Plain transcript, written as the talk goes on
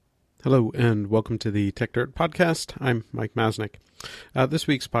Hello, and welcome to the Tech Dirt Podcast. I'm Mike Masnick. This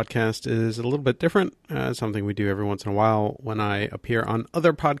week's podcast is a little bit different, something we do every once in a while. When I appear on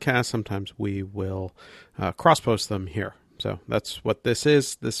other podcasts, sometimes we will cross-post them here. So that's what this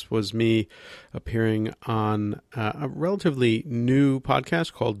is. This was me appearing on a relatively new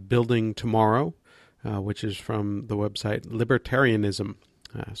podcast called Building Tomorrow, which is from the website Libertarianism.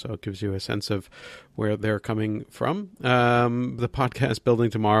 So it gives you a sense of where they're coming from. The podcast Building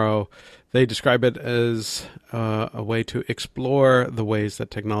Tomorrow, they describe it as a way to explore the ways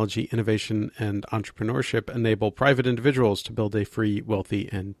that technology, innovation, and entrepreneurship enable private individuals to build a free, wealthy,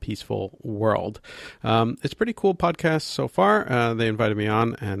 and peaceful world. It's a pretty cool podcast so far. They invited me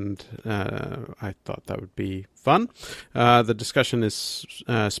on, and I thought that would be fun. The discussion is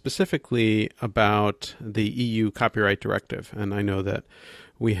specifically about the EU Copyright Directive, and I know that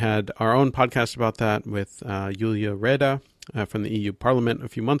we had our own podcast about that with Julia Reda from the EU Parliament a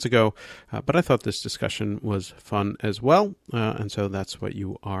few months ago, but I thought this discussion was fun as well, and so that's what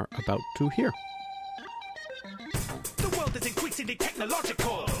you are about to hear. The world is increasingly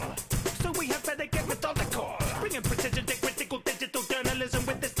technological, so we had better get methodical, bringing precision to critical digital journalism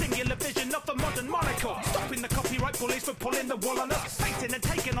with the singular vision of a modern monocle, stopping the copyright bullies from pulling the wool on us, stating and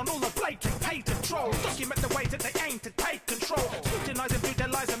taking on all the blatant patent trolls, document the ways that they aim to take control, scrutinize and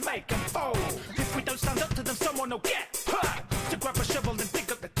brutalize and make them fold. If we don't stand up to them, someone will get hurt. To grab a shovel and dig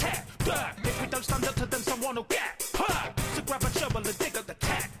up the tech dirt. If we don't stand up to them, someone will get hurt. To grab a shovel and dig up the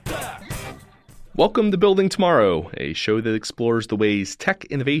tech dirt. Welcome to Building Tomorrow, a show that explores the ways tech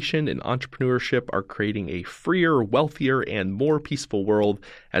innovation and entrepreneurship are creating a freer, wealthier, and more peaceful world.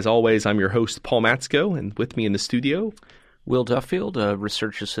 As always, I'm your host, Paul Matsko, and with me in the studio, Will Duffield, a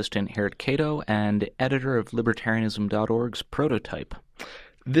research assistant here at Cato and editor of Libertarianism.org's Prototype.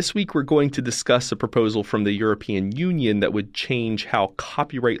 This week we're going to discuss a proposal from the European Union that would change how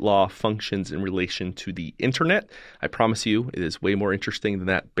copyright law functions in relation to the internet. I promise you it is way more interesting than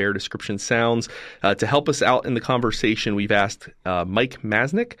that bare description sounds. To help us out in the conversation, we've asked Mike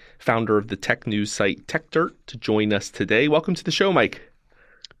Masnick, founder of the tech news site Tech Dirt, to join us today. Welcome to the show, Mike.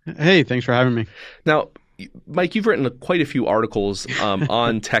 Hey, thanks for having me. Now, Mike, you've written quite a few articles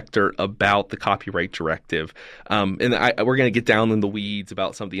on Tech Dirt about the copyright directive, and we're going to get down in the weeds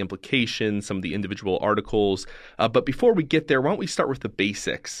about some of the implications, some of the individual articles. But before we get there, why don't we start with the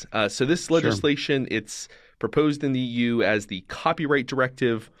basics? So this legislation, It's proposed in the EU as the copyright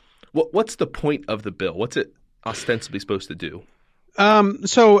directive. What's the point of the bill? What's it ostensibly supposed to do?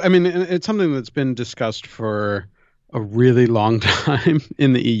 So, I mean, it's something that's been discussed for a really long time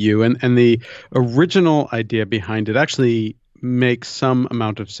in the EU, and the original idea behind it actually makes some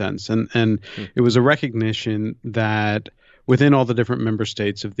amount of sense. And it was a recognition that within all the different member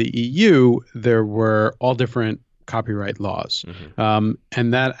states of the EU, there were all different copyright laws. And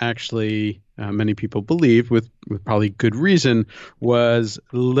that actually, many people believe, with probably good reason, was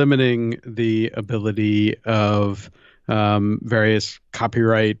limiting the ability of various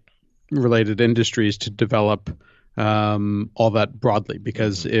copyright-related industries to develop all that broadly,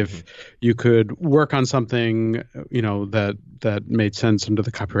 because if you could work on something, that made sense under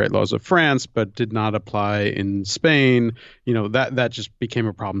the copyright laws of France, but did not apply in Spain, that just became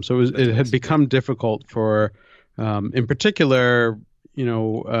a problem. So it had become difficult for, in particular,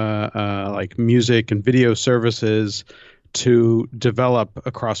 like music and video services to develop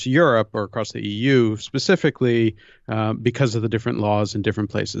across Europe or across the EU specifically because of the different laws in different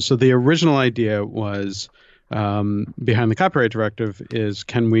places. So the original idea was, behind the copyright directive is,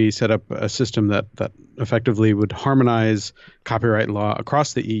 can we set up a system that effectively would harmonize copyright law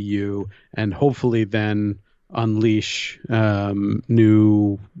across the EU and hopefully then unleash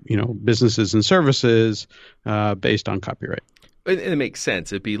new businesses and services based on copyright. And it makes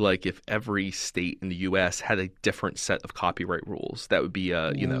sense. It'd be like if every state in the U.S. had a different set of copyright rules. That would be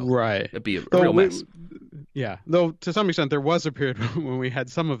right. It'd be a real mess. Yeah, though to some extent there was a period when we had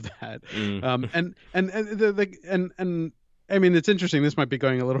some of that, and I mean, it's interesting. This might be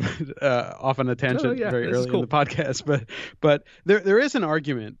going a little bit off on a tangent very early in the podcast, but there is an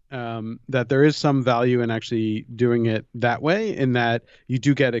argument that there is some value in actually doing it that way, in that you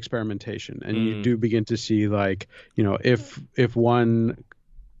do get experimentation and you do begin to see, like, if one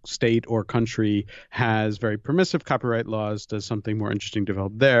state or country has very permissive copyright laws, does something more interesting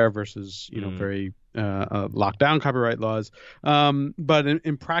develop there versus very locked down copyright laws. But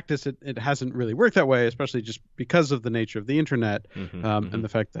in practice, it hasn't really worked that way, especially just because of the nature of the internet and the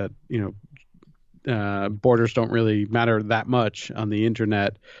fact that borders don't really matter that much on the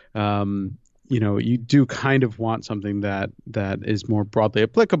internet. You do kind of want something that is more broadly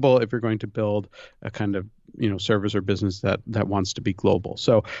applicable if you're going to build a kind of service or business that wants to be global.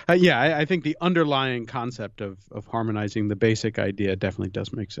 So I think the underlying concept of harmonizing the basic idea definitely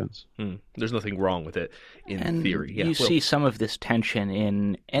does make sense. There's nothing wrong with it in theory. Yeah, you see some of this tension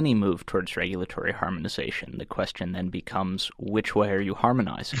in any move towards regulatory harmonization. The question then becomes, which way are you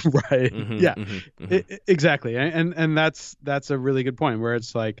harmonizing? Right. Exactly. And that's a really good point, where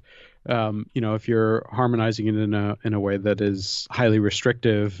it's like, if you're harmonizing it in a way that is highly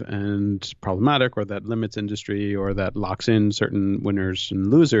restrictive and problematic, or that limits industry, or that locks in certain winners and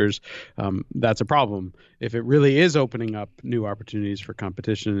losers, that's a problem. If it really is opening up new opportunities for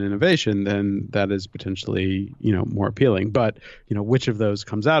competition and innovation, then that is potentially, more appealing. But, which of those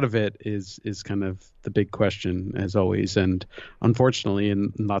comes out of it is kind of the big question, as always. And unfortunately,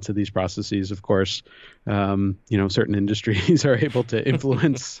 in lots of these processes, of course, certain industries are able to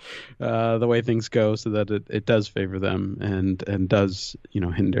influence the way things go so that it does favor them and does,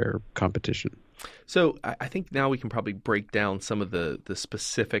 hinder competition. So I think now we can probably break down some of the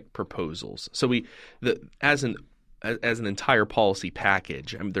specific proposals. So as an entire policy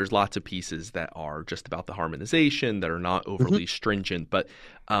package, there's lots of pieces that are just about the harmonization, that are not overly stringent. But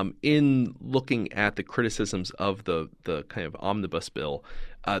in looking at the criticisms of the kind of omnibus bill,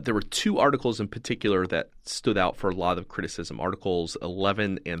 there were two articles in particular that stood out for a lot of criticism, Articles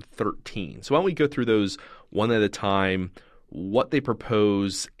 11 and 13. So why don't we go through those one at a time, what they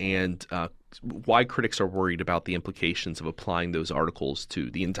propose, and why critics are worried about the implications of applying those articles to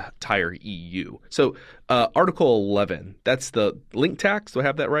the entire EU. So Article 11, that's the link tax. Do I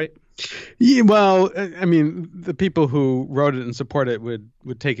have that right? Yeah, well, the people who wrote it and support it would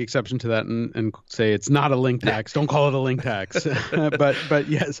take exception to that and say it's not a link tax. Don't call it a link tax. but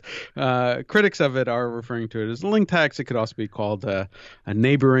yes, critics of it are referring to it as a link tax. It could also be called a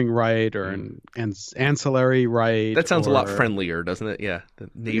neighboring right or an ancillary right. That sounds a lot friendlier, doesn't it? Yeah.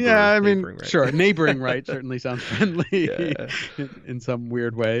 Neighboring right. Sure. Neighboring right certainly sounds friendly in some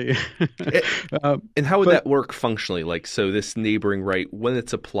weird way. And how would that work functionally? Like, so this neighboring right, when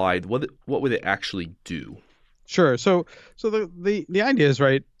it's applied, what would it actually do? Sure. So the idea is,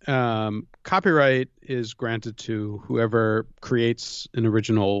 right, copyright is granted to whoever creates an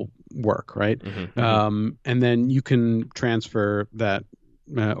original work, right? And then you can transfer that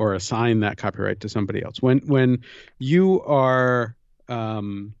or assign that copyright to somebody else. When you are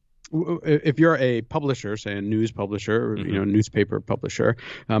if you're a publisher, say a news publisher, newspaper publisher,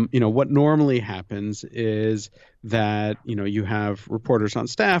 what normally happens is that, you have reporters on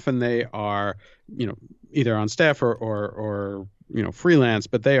staff, and they are, either on staff or freelance,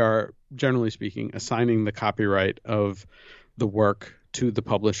 but they are, generally speaking, assigning the copyright of the work to the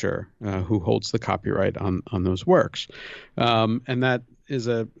publisher who holds the copyright on those works. And that is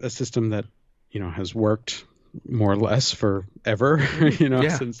a system that, has worked more or less forever,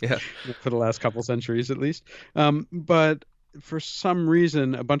 since for the last couple centuries at least. But for some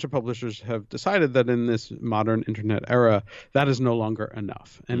reason, a bunch of publishers have decided that in this modern internet era, that is no longer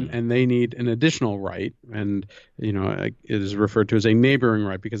enough, and they need an additional right. And it is referred to as a neighboring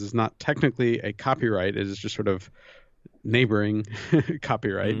right because it's not technically a copyright; it is just sort of neighboring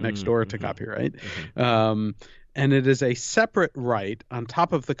copyright next door to copyright. And it is a separate right on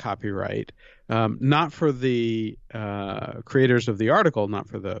top of the copyright, not for the creators of the article, not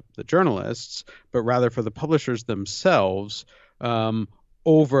for the journalists, but rather for the publishers themselves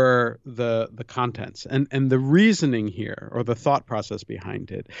over the contents. And the reasoning here, or the thought process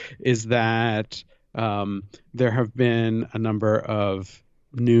behind it, is that there have been a number of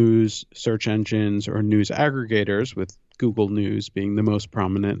news search engines or news aggregators, with Google News being the most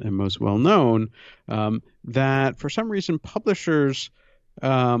prominent and most well-known, that for some reason publishers,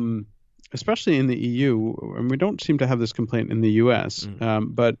 especially in the EU, and we don't seem to have this complaint in the US,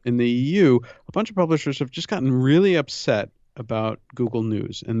 but in the EU, a bunch of publishers have just gotten really upset about Google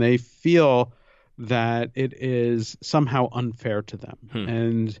News, and they feel that it is somehow unfair to them.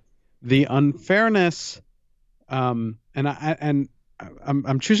 And the unfairness, and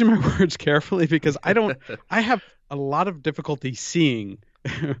I'm choosing my words carefully because I have a lot of difficulty seeing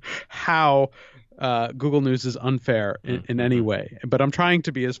how Google News is unfair in any way, but I'm trying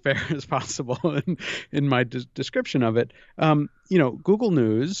to be as fair as possible in my description of it. Google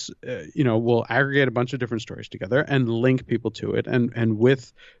News, will aggregate a bunch of different stories together and link people to it, and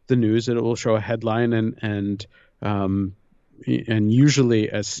with the news, it will show a headline and usually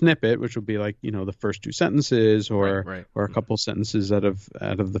a snippet, which will be like, the first two sentences or a couple sentences out of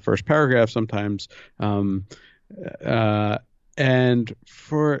the first paragraph sometimes. And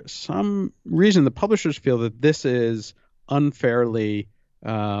for some reason, the publishers feel that this is unfairly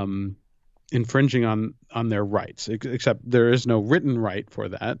infringing on their rights, except there is no written right for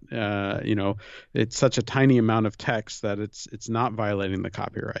that. It's such a tiny amount of text that it's not violating the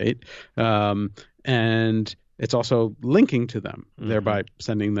copyright, and it's also linking to them, thereby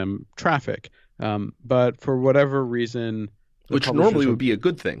sending them traffic. But for whatever reason, which normally would be a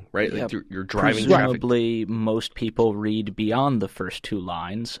good thing, right? Yeah, like you're driving traffic. Presumably, most people read beyond the first 2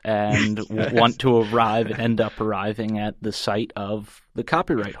 lines and want to end up arriving at the site of the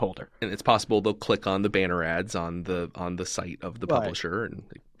copyright holder. And it's possible they'll click on the banner ads on the site of the publisher, and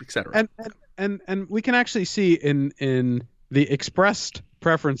et cetera. And we can actually see in the expressed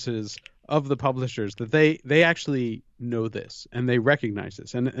preferences of the publishers that they actually know this and they recognize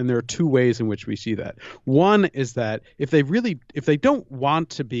this, and there are 2 ways in which we see that. One is that if they don't want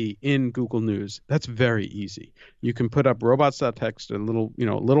to be in Google News, that's very easy. You can put up robots.txt, a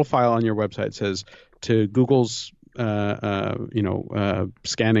little file on your website says to Google's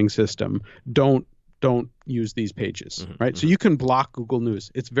scanning system, don't use these pages, right? So you can block Google News.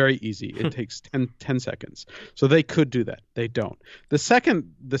 It's very easy. It takes 10 seconds. So they could do that. They don't. The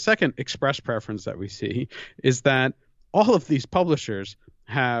second express preference that we see is that all of these publishers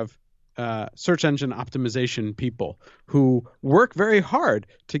have search engine optimization people who work very hard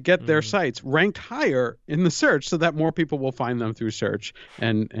to get their sites ranked higher in the search so that more people will find them through search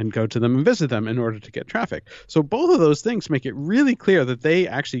and go to them and visit them in order to get traffic. So both of those things make it really clear that they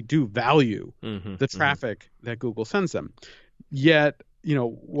actually do value the traffic that Google sends them. Yet,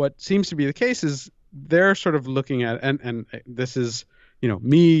 what seems to be the case is they're sort of looking at, and this is,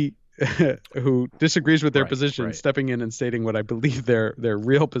 me who disagrees with their position, stepping in and stating what I believe their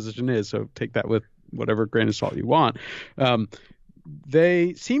real position is. So take that with whatever grain of salt you want.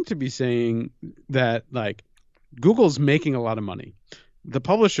 They seem to be saying that Google's making a lot of money. The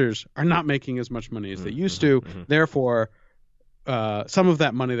publishers are not making as much money as they used to. Therefore, some of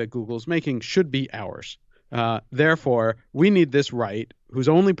that money that Google's making should be ours. Therefore, we need this right, whose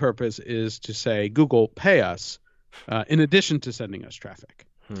only purpose is to say, Google, pay us in addition to sending us traffic.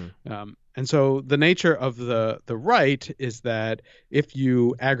 And so the nature of the right is that if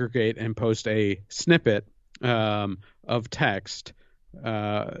you aggregate and post a snippet of text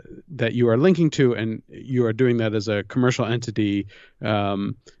that you are linking to, and you are doing that as a commercial entity,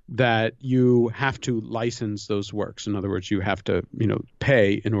 that you have to license those works. In other words, you have to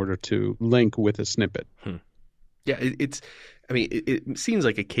pay in order to link with a snippet. Yeah, it seems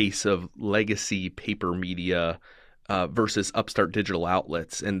like a case of legacy paper media versus upstart digital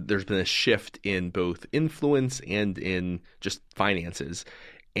outlets. And there's been a shift in both influence and in just finances.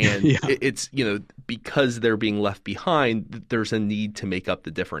 And it's, because they're being left behind, there's a need to make up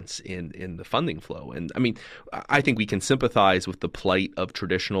the difference in the funding flow. And I think we can sympathize with the plight of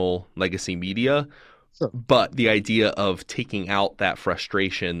traditional legacy media. Sure. But the idea of taking out that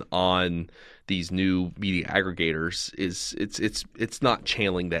frustration on these new media aggregators it's not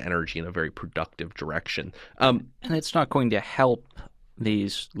channeling that energy in a very productive direction. And it's not going to help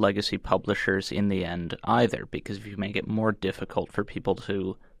these legacy publishers in the end either, because if you make it more difficult for people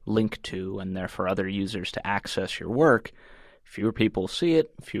to link to and therefore other users to access your work, fewer people see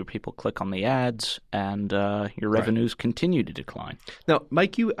it, fewer people click on the ads, and your revenues continue to decline. Now,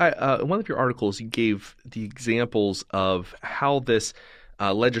 Mike, you in one of your articles, you gave the examples of how this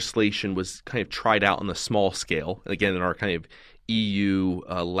legislation was kind of tried out on the small scale. Again, in our kind of EU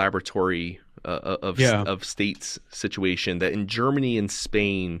laboratory of states situation, that in Germany and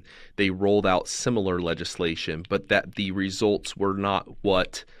Spain they rolled out similar legislation, but that the results were not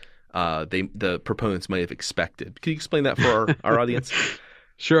what the proponents might have expected. Can you explain that for our audience?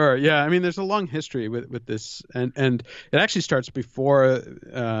 Sure. Yeah. I mean, there's a long history with this, and it actually starts before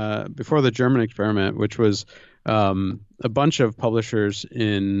the German experiment, which was a bunch of publishers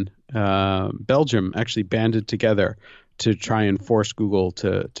in Belgium actually banded together to try and force Google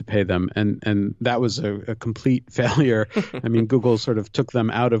to pay them, and that was a complete failure. I mean, Google sort of took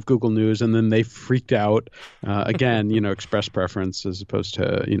them out of Google News, and then they freaked out again. Express preference as opposed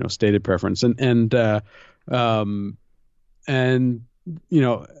to stated preference, and it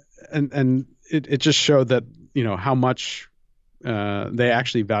just showed that how much they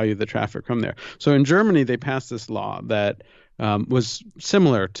actually value the traffic from there. So in Germany, they passed this law that was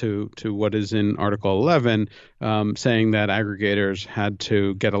similar to what is in Article 11, saying that aggregators had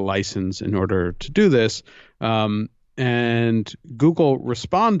to get a license in order to do this. And Google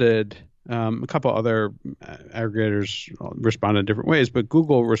responded. A couple other aggregators responded different ways, but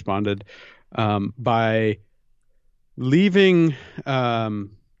Google responded by leaving the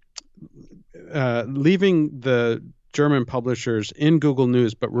German publishers in Google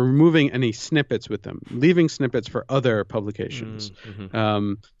News, but removing any snippets with them, leaving snippets for other publications.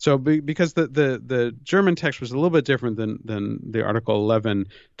 Because the German text was a little bit different than the Article 11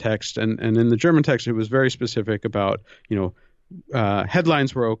 text, and in the German text it was very specific about,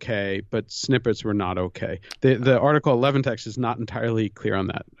 headlines were okay, but snippets were not okay. The Article 11 text is not entirely clear on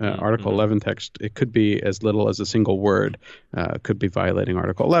that. Article 11 text, it could be as little as a single word, could be violating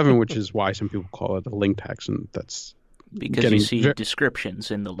Article 11, which is why some people call it a link text, and that's because you see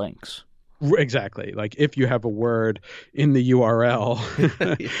descriptions in the links. Exactly. Like if you have a word in the URL,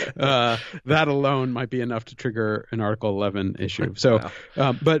 that alone might be enough to trigger an Article 11 issue. So,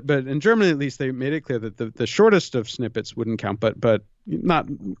 but in Germany at least, they made it clear that the shortest of snippets wouldn't count, but not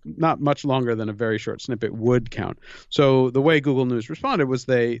much longer than a very short snippet would count. So the way Google News responded was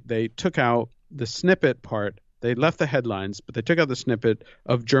they took out the snippet part. They left the headlines, but they took out the snippet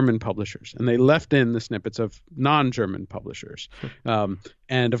of German publishers, and they left in the snippets of non-German publishers.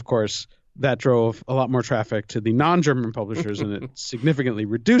 And of course, that drove a lot more traffic to the non-German publishers, and it significantly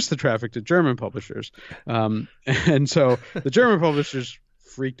reduced the traffic to German publishers. And so the German publishers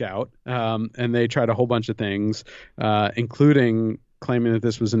freaked out, and they tried a whole bunch of things, including claiming that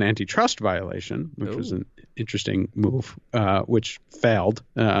this was an antitrust violation, which was an interesting move, which failed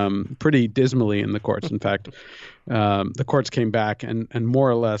pretty dismally in the courts. In fact, the courts came back and more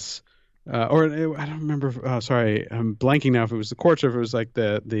or less, I don't remember. Sorry, I'm blanking now if it was the courts or if it was like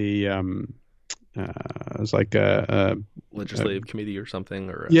it was like a legislative committee or something,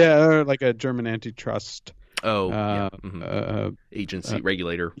 or like a German antitrust. Agency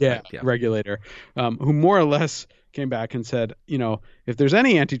regulator. Regulator, who more or less came back and said, if there's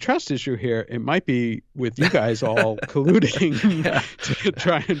any antitrust issue here, it might be with you guys all colluding to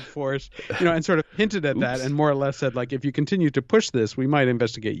try and force, and sort of hinted at that, and more or less said, like, if you continue to push this, we might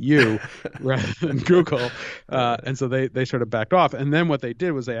investigate you rather than Google. And so they sort of backed off. And then what they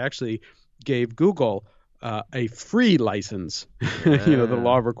did was they actually gave Google a free license. The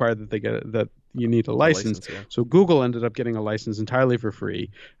law required that they get that you need a license. So Google ended up getting a license entirely for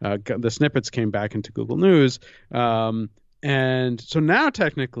free. The snippets came back into Google News. And so now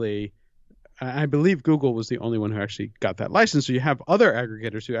technically, I believe Google was the only one who actually got that license. So you have other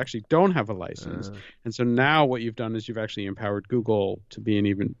aggregators who actually don't have a license. And so now what you've done is you've actually empowered Google to be an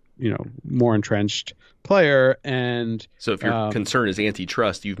even more entrenched player. And so if your concern is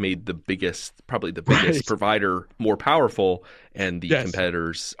antitrust, you've made probably the biggest provider more powerful, and the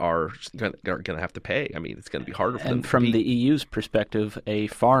competitors are going to have to pay. I mean, it's going to be harder for them. And from the EU's perspective, a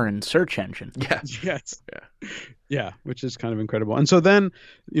foreign search engine. Yeah, which is kind of incredible. And so then,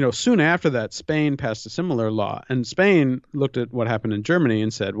 soon after that, Spain passed a similar law. And Spain looked at what happened in Germany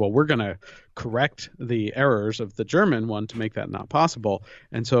and said, well, we're going to correct the errors of the German one to make that not possible.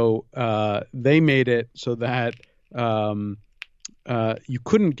 And so they made it so that you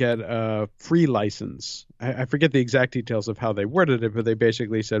couldn't get a free license. I forget the exact details of how they worded it, but they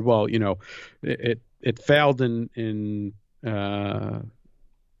basically said, well, it failed in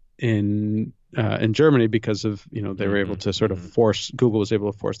Germany because of they were able to sort of Google was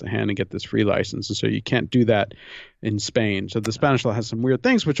able to force the hand and get this free license, and so you can't do that in Spain. So the Spanish law has some weird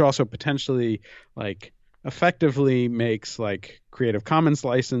things, which also potentially effectively makes Creative Commons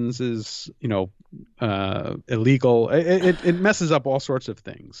licenses illegal. It messes up all sorts of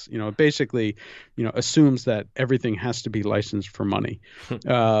things. It basically assumes that everything has to be licensed for money.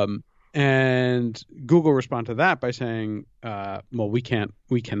 And Google responded to that by saying, well, we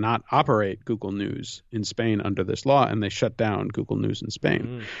cannot operate Google News in Spain under this law, and they shut down Google News in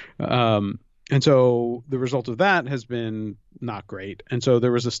Spain. And so the result of that has been not great. And so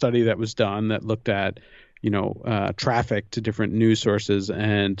there was a study that was done that looked at, traffic to different news sources,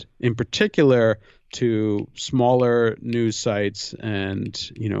 and in particular to smaller news sites and,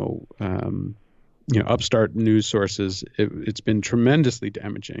 upstart news sources. It's been tremendously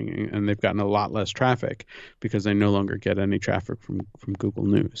damaging, and they've gotten a lot less traffic because they no longer get any traffic from Google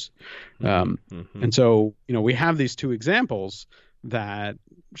News. And so, we have these two examples that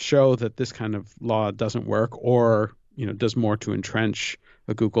show that this kind of law doesn't work, or, does more to entrench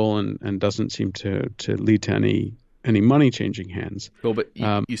a Google and doesn't seem to lead to any money changing hands. Well, but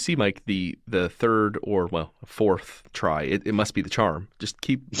you see, Mike, the third or fourth try, it must be the charm. Just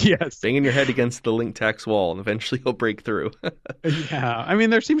keep banging your head against the link tax wall, and eventually you'll break through. I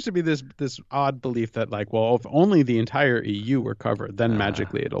mean, there seems to be this odd belief that if only the entire EU were covered, then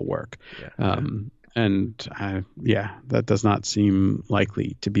magically it'll work. And that does not seem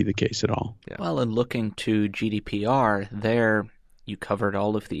likely to be the case at all. Well, and looking to GDPR, there you covered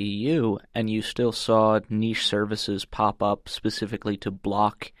all of the EU, and you still saw niche services pop up specifically to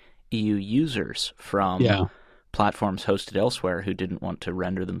block EU users from platforms hosted elsewhere who didn't want to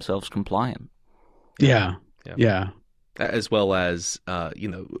render themselves compliant. Yeah. As well as,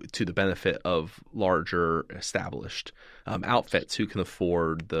 to the benefit of larger established outfits who can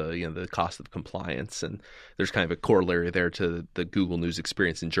afford the cost of compliance. And there's kind of a corollary there to the Google News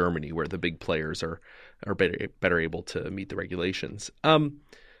experience in Germany, where the big players are better able to meet the regulations.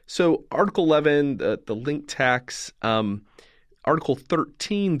 So Article 11, the link tax. Article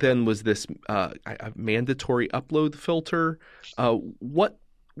 13 then was this a mandatory upload filter.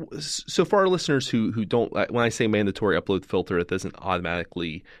 So for our listeners who don't, when I say mandatory upload filter, it doesn't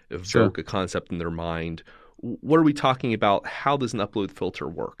automatically evoke a concept in their mind. What are we talking about? How does an upload filter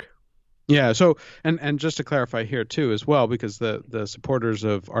work? Yeah. So, and just to clarify here too, as well, because the supporters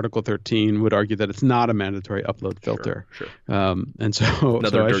of Article 13 would argue that it's not a mandatory upload filter. Sure. And so,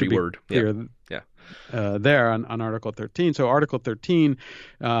 another I dirty should be word. clear there on Article 13. So Article 13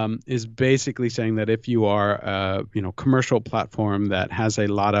 is basically saying that if you are a commercial platform that has a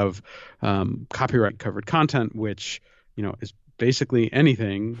lot of copyright covered content, which is basically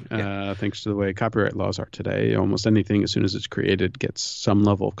anything, thanks to the way copyright laws are today, almost anything as soon as it's created gets some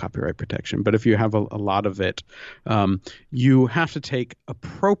level of copyright protection. But if you have a lot of it, you have to take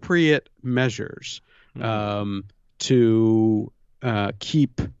appropriate measures to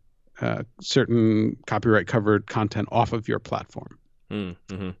keep certain copyright covered content off of your platform.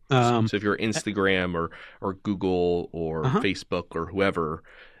 Mm-hmm. So if you're Instagram or Google or Facebook or whoever,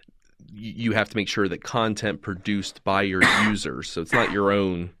 you have to make sure that content produced by your users, so it's not your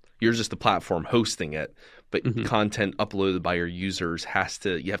own, you're just the platform hosting it, but content uploaded by your users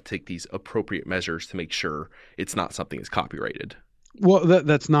you have to take these appropriate measures to make sure it's not something that's copyrighted. Well,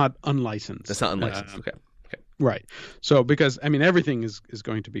 that's not unlicensed. That's not unlicensed. Okay. Right. So because everything is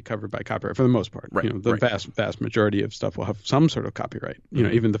going to be covered by copyright for the most part. Right. The vast majority of stuff will have some sort of copyright.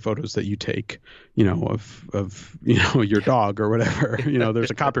 Even the photos that you take, of your dog or whatever,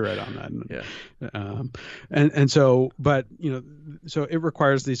 there's a copyright on that. And so, but so it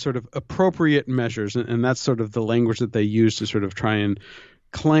requires these sort of appropriate measures, and that's sort of the language that they use to sort of try and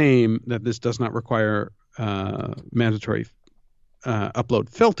claim that this does not require mandatory upload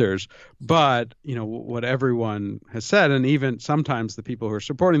filters, but what everyone has said, and even sometimes the people who are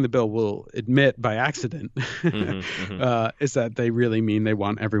supporting the bill will admit by accident, is that they really mean they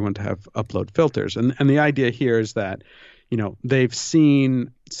want everyone to have upload filters. And the idea here is that they've seen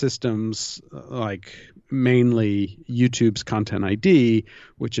systems like mainly YouTube's Content ID,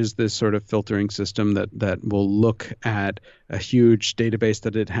 which is this sort of filtering system that will look at a huge database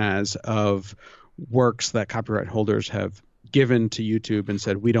that it has of works that copyright holders have given to YouTube and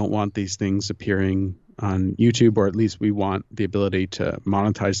said, we don't want these things appearing on YouTube, or at least we want the ability to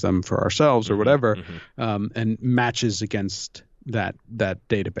monetize them for ourselves or whatever, and matches against that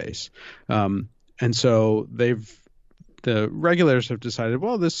database. And so the regulators have decided,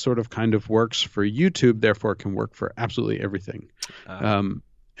 well, this sort of kind of works for YouTube, therefore it can work for absolutely everything. And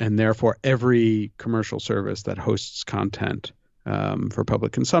therefore every commercial service that hosts content for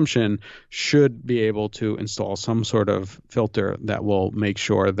public consumption should be able to install some sort of filter that will make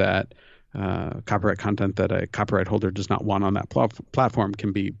sure that copyright content that a copyright holder does not want on that platform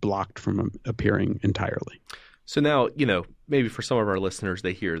can be blocked from appearing entirely. So now, maybe for some of our listeners,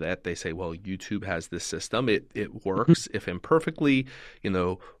 they hear that, they say, well, YouTube has this system. It works, if imperfectly.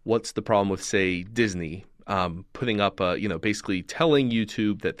 What's the problem with, say, Disney putting up basically telling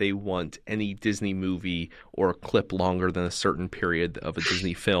YouTube that they want any Disney movie or a clip longer than a certain period of a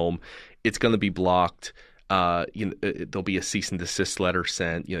Disney film, it's going to be blocked. There'll be a cease and desist letter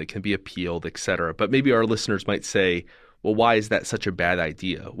sent. It can be appealed, et cetera. But maybe our listeners might say, well, why is that such a bad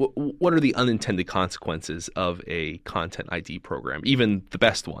idea? What are the unintended consequences of a Content ID program? Even the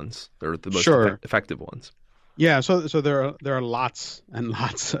best ones, they're the most effective ones. Yeah, so there are lots and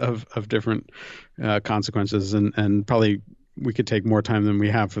lots of different consequences, and probably we could take more time than we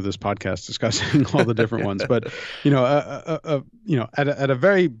have for this podcast discussing all the different ones. But at a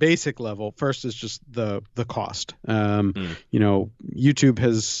very basic level, first is just the cost. YouTube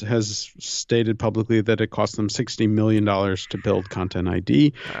has stated publicly that it costs them $60 million to build Content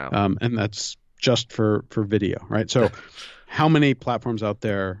ID, and that's just for video, right? So, how many platforms out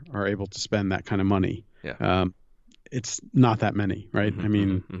there are able to spend that kind of money? Yeah. It's not that many, right?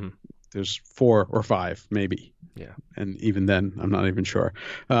 There's 4 or 5 maybe. Yeah. And even then, I'm not even sure.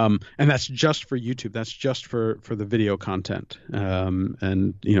 And that's just for YouTube. That's just for the video content,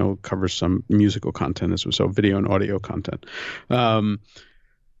 and covers some musical content as well, so video and audio content. And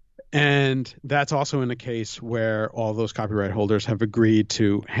that's also in a case where all those copyright holders have agreed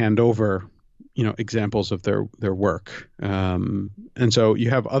to hand over examples of their work. And so you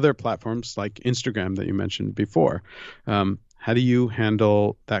have other platforms like Instagram that you mentioned before. How do you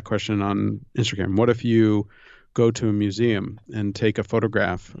handle that question on Instagram? What if you go to a museum and take a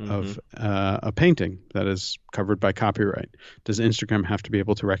photograph of a painting that is covered by copyright? Does Instagram have to be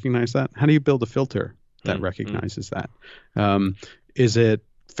able to recognize that? How do you build a filter that recognizes that? Is it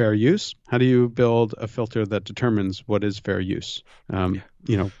fair use? How do you build a filter that determines what is fair use?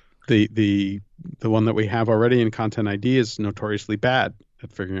 The one that we have already in Content ID is notoriously bad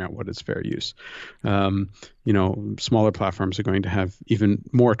at figuring out what is fair use. Smaller platforms are going to have even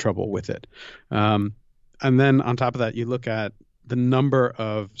more trouble with it. And then on top of that, you look at the number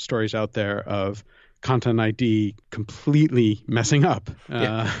of stories out there of Content ID completely messing up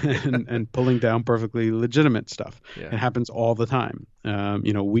and pulling down perfectly legitimate stuff. Yeah. It happens all the time.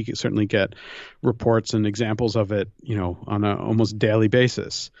 We can certainly get reports and examples of it, on an almost daily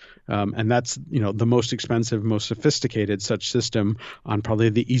basis. And that's, the most expensive, most sophisticated such system on probably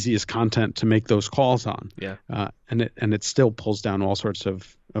the easiest content to make those calls on. Yeah. And it still pulls down all sorts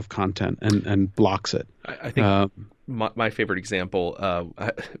of content and blocks it. I think my favorite example,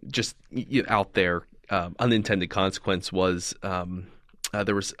 just out there, unintended consequence was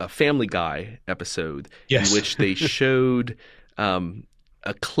there was a Family Guy episode in which they showed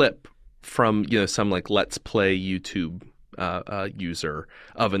a clip from some like Let's Play YouTube user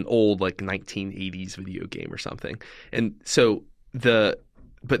of an old like 1980s video game or something, and so but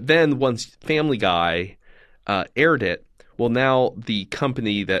then once Family Guy aired it. Well, now the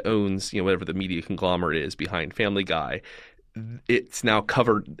company that owns, whatever the media conglomerate is behind Family Guy, it's now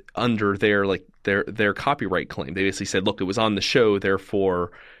covered under their copyright claim. They basically said, look, it was on the show, therefore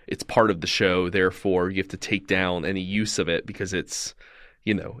it's part of the show, therefore you have to take down any use of it because it's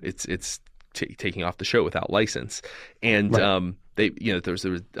taking off the show without license. And right. There was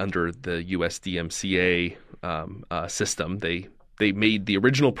under the USDMCA system, they made the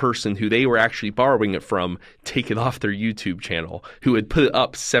original person who they were actually borrowing it from take it off their YouTube channel, who had put it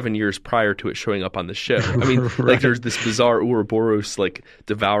up 7 years prior to it showing up on the show. I mean, right. Like there's this bizarre Ouroboros like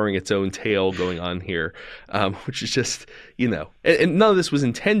devouring its own tail going on here, which is just, and none of this was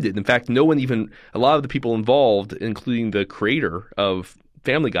intended. In fact, a lot of the people involved, including the creator of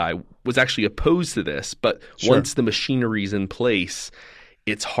Family Guy, was actually opposed to this. But sure. Once the machinery's in place,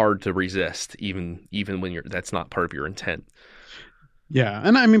 it's hard to resist, even when that's not part of your intent. Yeah.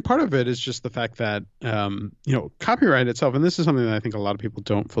 And I mean, part of it is just the fact that, copyright itself, and this is something that I think a lot of people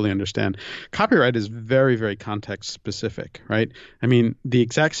don't fully understand. Copyright is very, very context specific, right? I mean, the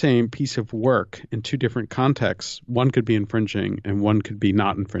exact same piece of work in two different contexts, one could be infringing and one could be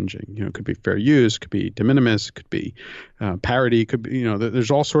not infringing. It could be fair use, could be de minimis, could be parody, could be,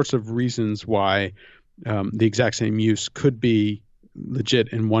 there's all sorts of reasons why the exact same use could be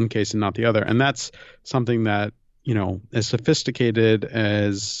legit in one case and not the other. And that's something that, as sophisticated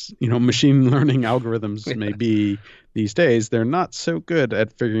as, machine learning algorithms may be these days, they're not so good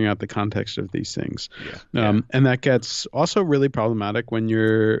at figuring out the context of these things. Yeah. And that gets also really problematic when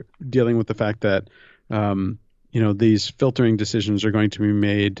you're dealing with the fact that, these filtering decisions are going to be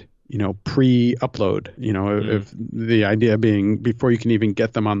made, pre-upload, if the idea being before you can even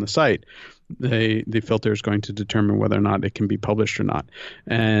get them on the site, the filter is going to determine whether or not it can be published or not.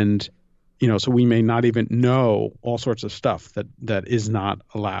 And so we may not even know all sorts of stuff that is not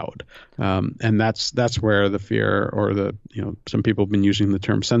allowed, and that's where the fear or some people have been using the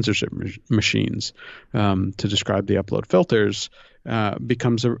term censorship machines to describe the upload filters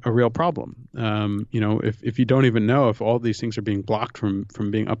becomes a real problem. If you don't even know if all these things are being blocked from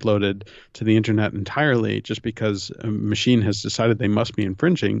being uploaded to the internet entirely just because a machine has decided they must be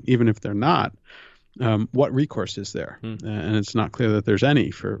infringing, even if they're not. What recourse is there? And it's not clear that there's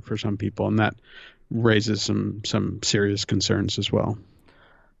any for some people, and that raises some serious concerns as well.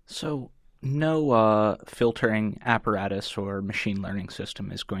 So no filtering apparatus or machine learning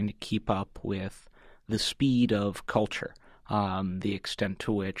system is going to keep up with the speed of culture, the extent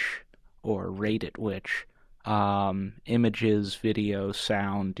to which or rate at which images, video,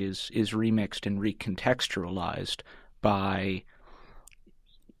 sound is remixed and recontextualized by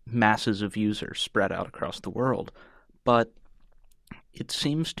masses of users spread out across the world. But it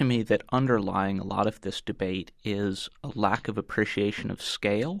seems to me that underlying a lot of this debate is a lack of appreciation of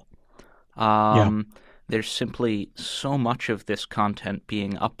scale. There's simply so much of this content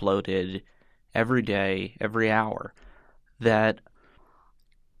being uploaded every day, every hour, that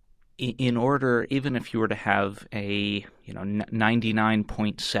in order, even if you were to have a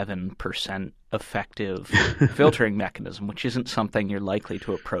 99.7% effective filtering mechanism, which isn't something you're likely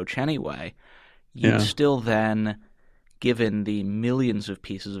to approach anyway, you still then given the millions of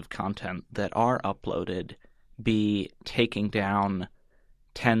pieces of content that are uploaded, be taking down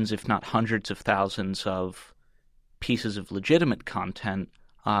tens, if not hundreds of thousands of pieces of legitimate content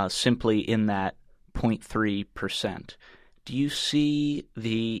simply in that 0.3%. Do you see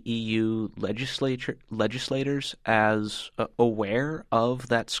the EU legislators as aware of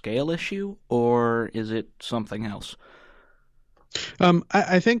that scale issue, or is it something else?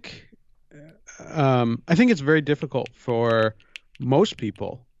 I think it's very difficult for most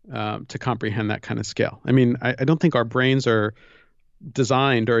people to comprehend that kind of scale. I mean, I don't think our brains are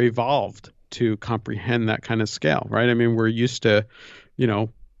designed or evolved to comprehend that kind of scale, right? I mean, we're used to,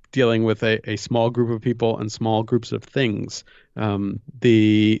 dealing with a small group of people and small groups of things.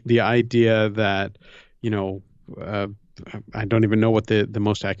 The idea that, I don't even know what the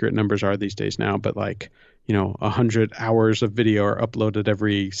most accurate numbers are these days now, but 100 hours of video are uploaded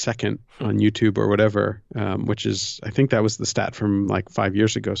every second on YouTube or whatever, which is, I think that was the stat from 5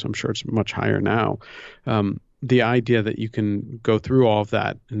 years ago, so I'm sure it's much higher now. The idea that you can go through all of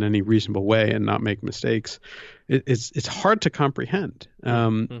that in any reasonable way and not make mistakes, it's hard to comprehend.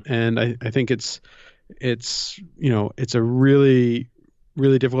 And I think it's a really,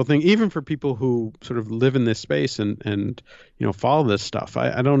 really difficult thing, even for people who sort of live in this space and follow this stuff.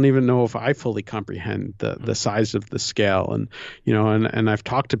 I don't even know if I fully comprehend the size of the scale. And, and I've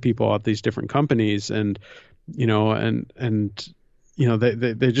talked to people at these different companies and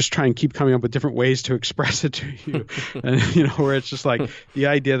they just try and keep coming up with different ways to express it to you. And, where it's just the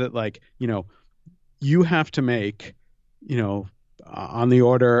idea that you have to make, on the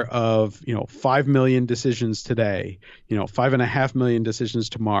order of, 5 million decisions today, 5.5 million decisions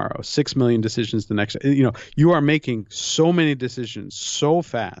tomorrow, 6 million decisions the next, you are making so many decisions so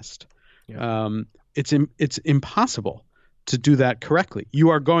fast. Yeah. It's impossible to do that correctly. You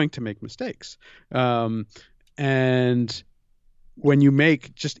are going to make mistakes. And when you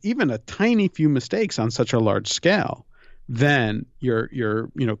make just even a tiny few mistakes on such a large scale, then you're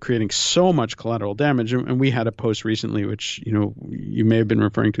creating so much collateral damage. And we had a post recently, which you may have been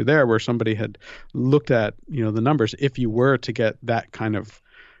referring to there, where somebody had looked at the numbers. If you were to get that kind of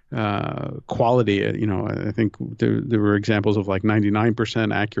quality, I think there were examples of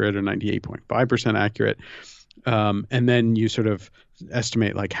 99% accurate or 98.5% accurate. And then you sort of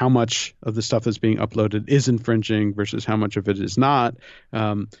estimate how much of the stuff that's being uploaded is infringing versus how much of it is not.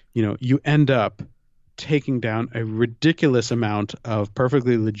 You end up taking down a ridiculous amount of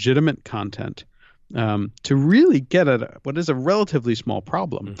perfectly legitimate content to really get at what is a relatively small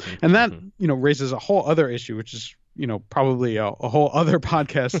problem. And that, raises a whole other issue, which is, probably a whole other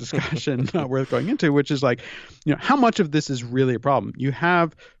podcast discussion not worth going into, which is how much of this is really a problem? You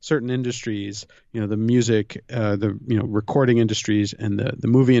have certain industries, the music, the recording industries and the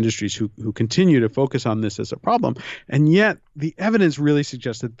movie industries who continue to focus on this as a problem. And yet the evidence really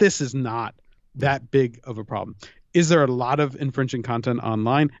suggests that this is not that big of a problem. Is there a lot of infringing content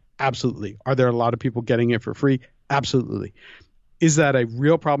online? Absolutely. Are there a lot of people getting it for free? Absolutely. Is that a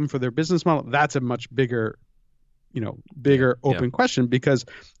real problem for their business model? That's a much bigger open question, because,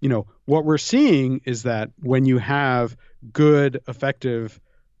 what we're seeing is that when you have good, effective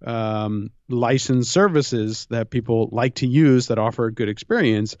licensed services that people like to use that offer a good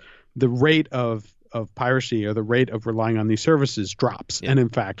experience, the rate of piracy or the rate of relying on these services drops. Yeah. And in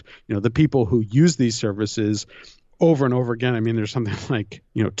fact, the people who use these services over and over again, I mean, there's something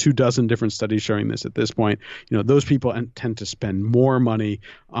 24 different studies showing this at this point. Those people tend to spend more money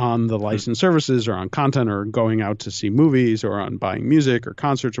on the licensed services or on content or going out to see movies or on buying music or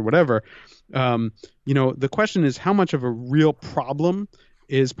concerts or whatever. The question is, how much of a real problem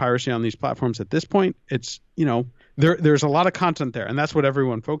is piracy on these platforms at this point? It's, there's a lot of content there, and that's what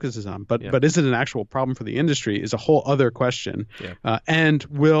everyone focuses on. But is it an actual problem for the industry is a whole other question. Yeah. And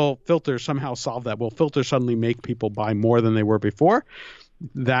will filters somehow solve that? Will filters suddenly make people buy more than they were before?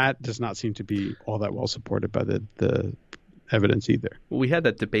 That does not seem to be all that well supported by the evidence either. Well, we had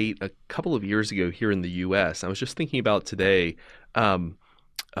that debate a couple of years ago here in the U.S. I was just thinking about today.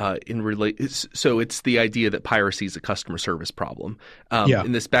 So it's the idea that piracy is a customer service problem.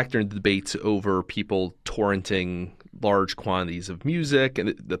 And this back during the debates over people torrenting large quantities of music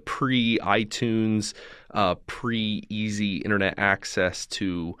and the pre-iTunes, pre-easy internet access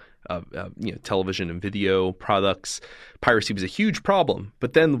to television and video products. Piracy was a huge problem.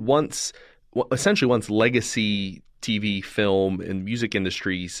 But then once legacy TV, film, and music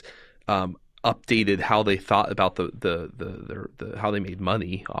industries updated how they thought about the how they made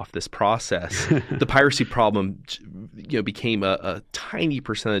money off this process, the piracy problem became a tiny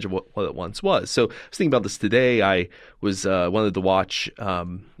percentage of what it once was. So I was thinking about this today. I was wanted to watch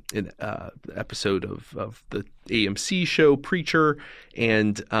an episode of the AMC show Preacher,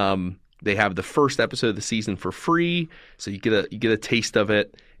 and they have the first episode of the season for free, so you get a taste of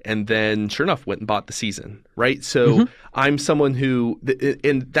it. And then, sure enough, went and bought the season, right? So I'm someone who,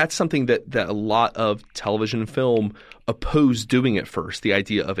 and that's something that a lot of television and film oppose doing at first, the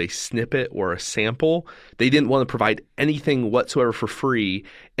idea of a snippet or a sample. They didn't want to provide anything whatsoever for free.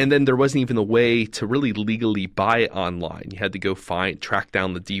 And then there wasn't even a way to really legally buy it online. You had to go track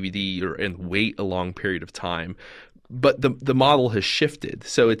down the DVD and wait a long period of time. But the model has shifted.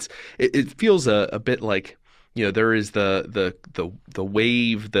 So it feels a bit like, there is the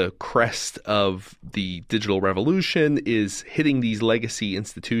wave, the crest of the digital revolution is hitting these legacy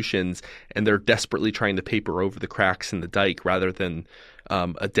institutions, and they're desperately trying to paper over the cracks in the dike rather than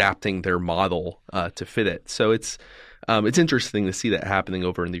adapting their model to fit it. So it's interesting to see that happening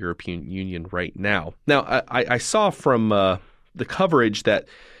over in the European Union right now. Now, I saw from the coverage that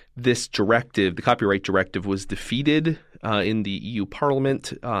this directive, the copyright directive, was defeated in the EU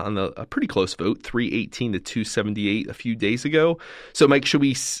Parliament on a pretty close vote, 318 to 278 a few days ago. So, Mike, should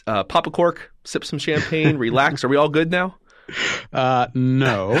we pop a cork, sip some champagne, relax? Are we all good now?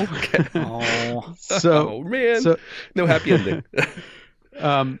 No. Okay. Oh, man. No happy ending.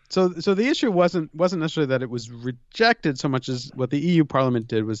 So the issue wasn't necessarily that it was rejected so much as what the EU Parliament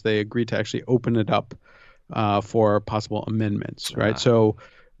did was they agreed to actually open it up for possible amendments, right? So.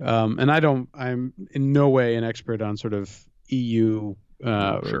 And I'm in no way an expert on sort of EU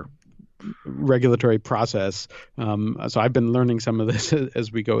regulatory process. So I've been learning some of this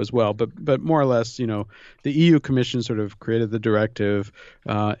as we go as well. But more or less, the EU Commission sort of created the directive.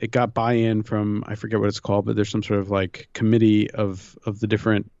 It got buy-in from, I forget what it's called, but there's some sort of like committee of the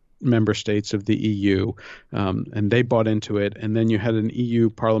different member states of the EU, and they bought into it. And then you had an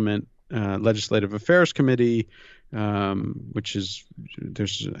EU Parliament Legislative Affairs Committee, which is,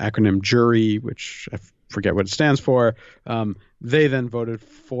 there's an acronym jury, which I forget what it stands for. They then voted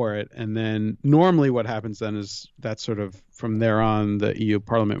for it. And then normally what happens then is that sort of from there on, the EU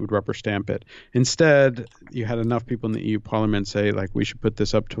Parliament would rubber stamp it. Instead, you had enough people in the EU Parliament say, like, we should put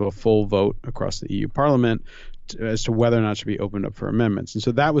this up to a full vote across the EU Parliament as to whether or not it should be opened up for amendments. And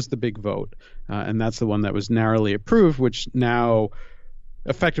so that was the big vote. And that's the one that was narrowly approved, which now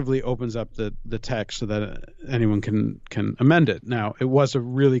effectively opens up the text so that anyone can amend it. Now, it was a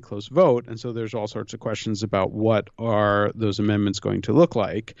really close vote, and so there's all sorts of questions about what are those amendments going to look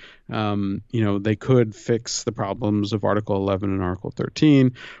like. They could fix the problems of Article 11 and Article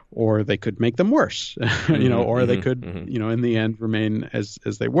 13, or they could make them worse, or they could, in the end remain as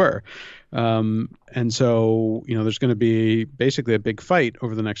they were. And so, there's going to be basically a big fight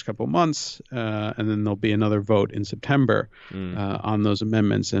over the next couple of months, and then there'll be another vote in September on those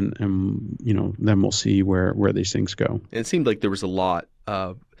amendments, and then we'll see where these things go. And it seemed like there was a lot.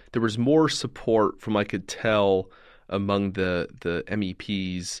 There was more support, from I could tell, among the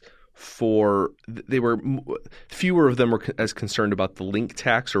MEPs. Fewer of them were as concerned about the link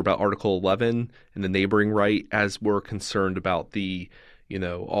tax or about Article 11 and the neighboring right as were concerned about the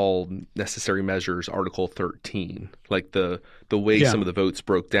all necessary measures, Article 13, like the way some of the votes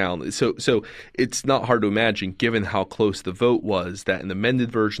broke down. So it's not hard to imagine, given how close the vote was, that an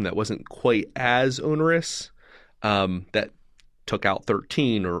amended version that wasn't quite as onerous, that took out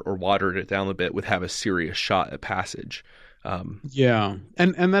 13 or watered it down a bit, would have a serious shot at passage. And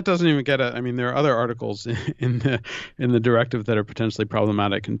that doesn't even get there are other articles in the directive that are potentially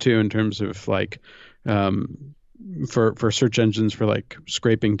problematic and too, in terms of like for search engines for like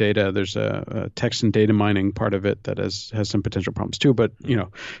scraping data. There's a text and data mining part of it that has some potential problems too. But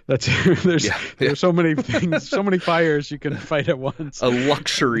that's there's so many things, so many fires you can fight at once. A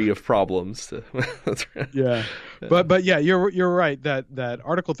luxury of problems. That's right. Yeah. But yeah, you're right that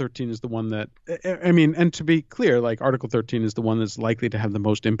Article 13 is the one that and to be clear, like Article 13 is the one that's likely to have the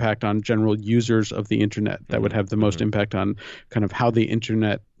most impact on general users of the internet. That would have the most impact on kind of how the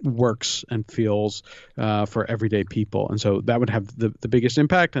internet works and feels for everyday people. And so that would have the biggest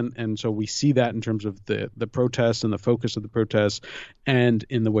impact. And so we see that in terms of the protests and the focus of the protests and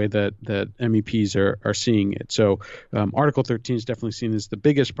in the way that MEPs are seeing it. So Article 13 is definitely seen as the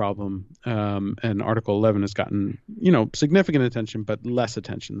biggest problem. And Article 11 has gotten, significant attention, but less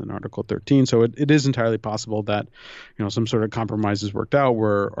attention than Article 13. So it is entirely possible that, some sort of compromise is worked out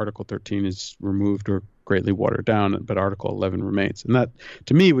where Article 13 is removed or greatly watered down, but Article 11 remains. And that,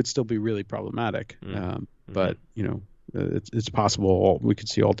 to me, would still be really problematic. But, it's possible we could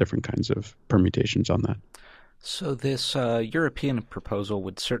see all different kinds of permutations on that. So this European proposal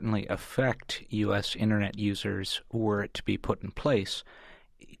would certainly affect U.S. internet users were it to be put in place.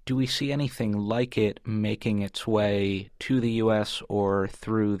 do we see anything like it making its way to the U.S. or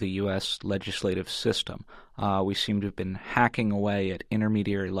through the U.S. legislative system? We seem to have been hacking away at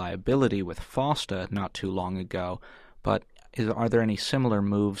intermediary liability with FOSTA not too long ago, but are there any similar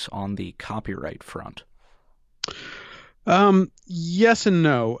moves on the copyright front? Yes and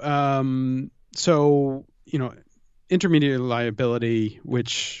no. So, intermediary liability,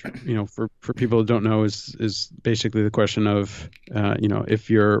 which, for people who don't know, is basically the question of, if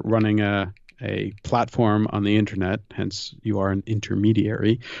you're running a platform on the internet, hence you are an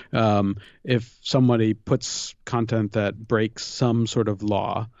intermediary. If somebody puts content that breaks some sort of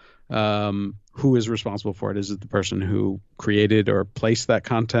law, who is responsible for it? Is it the person who created or placed that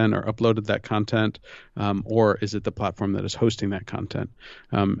content or uploaded that content, or is it the platform that is hosting that content?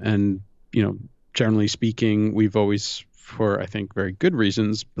 And generally speaking, we've always, for I think very good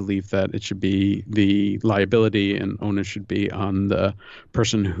reasons, believed that it should be the liability and onus should be on the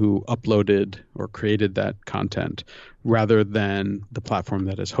person who uploaded or created that content rather than the platform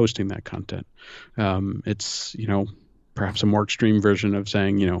that is hosting that content. It's, perhaps a more extreme version of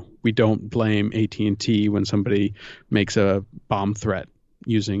saying, we don't blame AT&T when somebody makes a bomb threat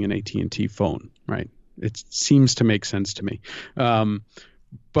using an AT&T phone, right? It seems to make sense to me.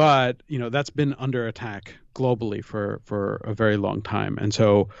 But, that's been under attack globally for a very long time. And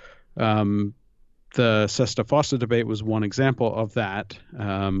so the SESTA-FOSTA debate was one example of that,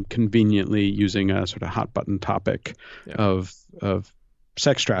 conveniently using a sort of hot button topic of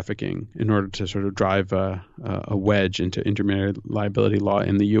sex trafficking in order to sort of drive a wedge into intermediary liability law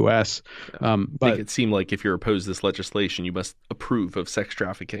in the U.S. But make it seem like if you're opposed to this legislation, you must approve of sex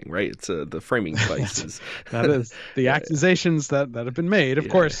trafficking, right? It's the framing devices. That is the accusations that have been made. Of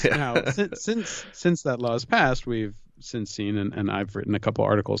course, now since that law is passed, we've since seen, and I've written a couple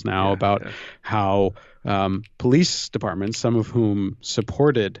articles now about how police departments, some of whom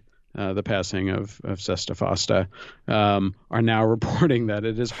supported the passing of SESTA-FOSTA, are now reporting that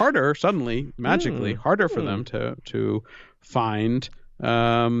it is harder, suddenly, magically, harder for them to find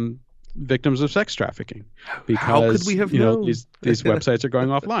victims of sex trafficking. Because, how could we have known? These websites are going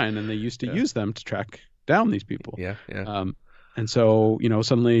offline, and they used to use them to track down these people. And so,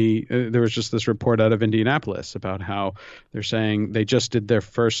 suddenly there was just this report out of Indianapolis about how they're saying they just did their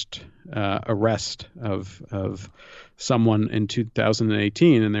first arrest of someone in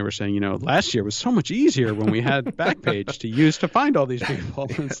 2018, and they were saying, last year was so much easier when we had Backpage to use to find all these people.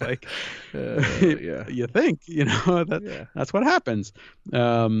 It's like, you think, that's what happens.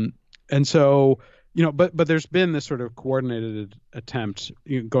 And so, but there's been this sort of coordinated attempt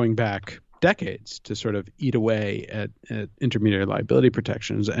going back decades to sort of eat away at intermediary liability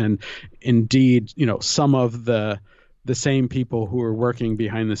protections. And indeed, some of the same people who are working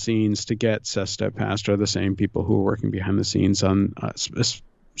behind the scenes to get SESTA passed are the same people who are working behind the scenes on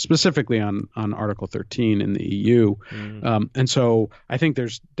specifically on Article 13 in the EU. And so I think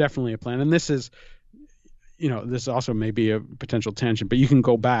there's definitely a plan. And this is, this also may be a potential tangent, but you can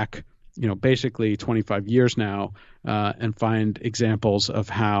go back, basically 25 years now and find examples of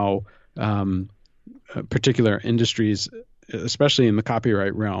how particular industries, especially in the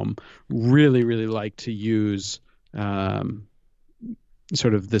copyright realm, really, really like to use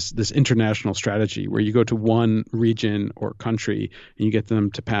sort of this international strategy where you go to one region or country and you get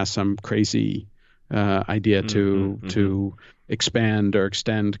them to pass some crazy idea to expand or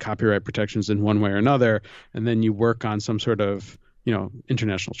extend copyright protections in one way or another, and then you work on some sort of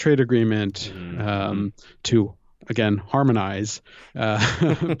international trade agreement to again harmonize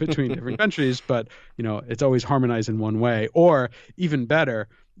between different countries, but it's always harmonized in one way. Or even better,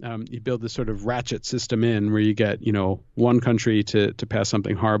 you build this sort of ratchet system in where you get one country to pass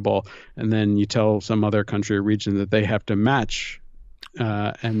something horrible, and then you tell some other country or region that they have to match,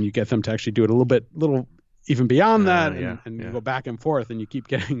 and you get them to actually do it a little even beyond that, and you go back and forth, and you keep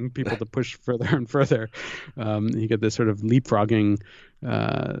getting people to push further and further. You get this sort of leapfrogging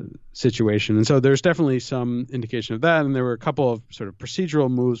situation. And so there's definitely some indication of that. And there were a couple of sort of procedural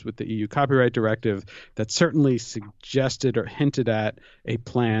moves with the EU copyright directive that certainly suggested or hinted at a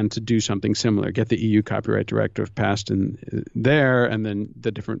plan to do something similar, get the EU copyright directive passed in there, and then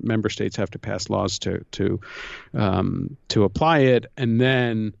the different member states have to pass laws to apply it, and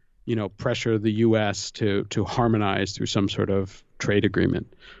then pressure the U.S. to harmonize through some sort of trade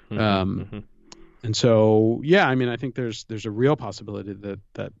agreement. And so, I think there's a real possibility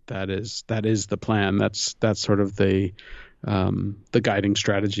that is the plan. That's sort of the guiding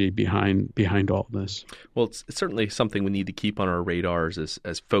strategy behind all of this. Well, it's certainly something we need to keep on our radars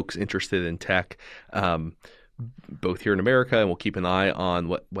as folks interested in tech. both here in America, and we'll keep an eye on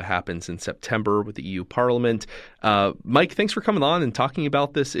what happens in September with the EU Parliament. Mike, thanks for coming on and talking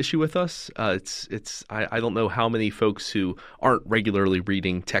about this issue with us. I don't know how many folks who aren't regularly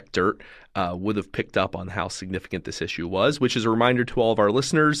reading Tech Dirt would have picked up on how significant this issue was, which is a reminder to all of our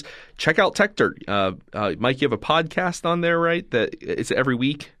listeners, check out Tech Dirt. Mike, you have a podcast on there, right? That it's every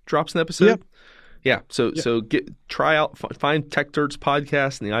week drops an episode? Yep. Yeah, so find Tech Dirt's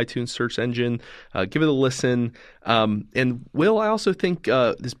podcast in the iTunes search engine, give it a listen. And Will, I also think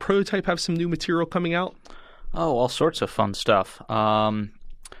does Prototype have some new material coming out? Oh, all sorts of fun stuff.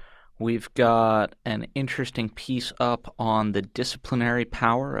 We've got an interesting piece up on the disciplinary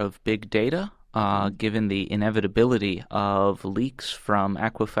power of big data, given the inevitability of leaks from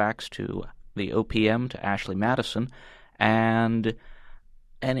Equifax to the OPM to Ashley Madison, and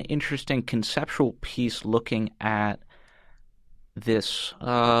an interesting conceptual piece looking at this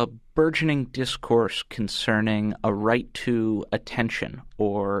burgeoning discourse concerning a right to attention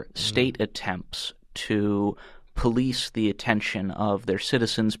or state attempts to police the attention of their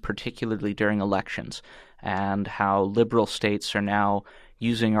citizens, particularly during elections, and how liberal states are now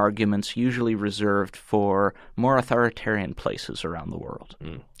using arguments usually reserved for more authoritarian places around the world.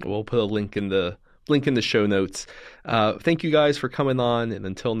 We'll put a link in the show notes. Thank you guys for coming on, and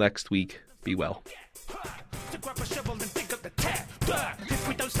until next week, be well. To grab a shovel and dig up the tap. If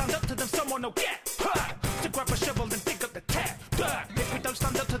we don't stand up to them, someone will get. To grab a shovel and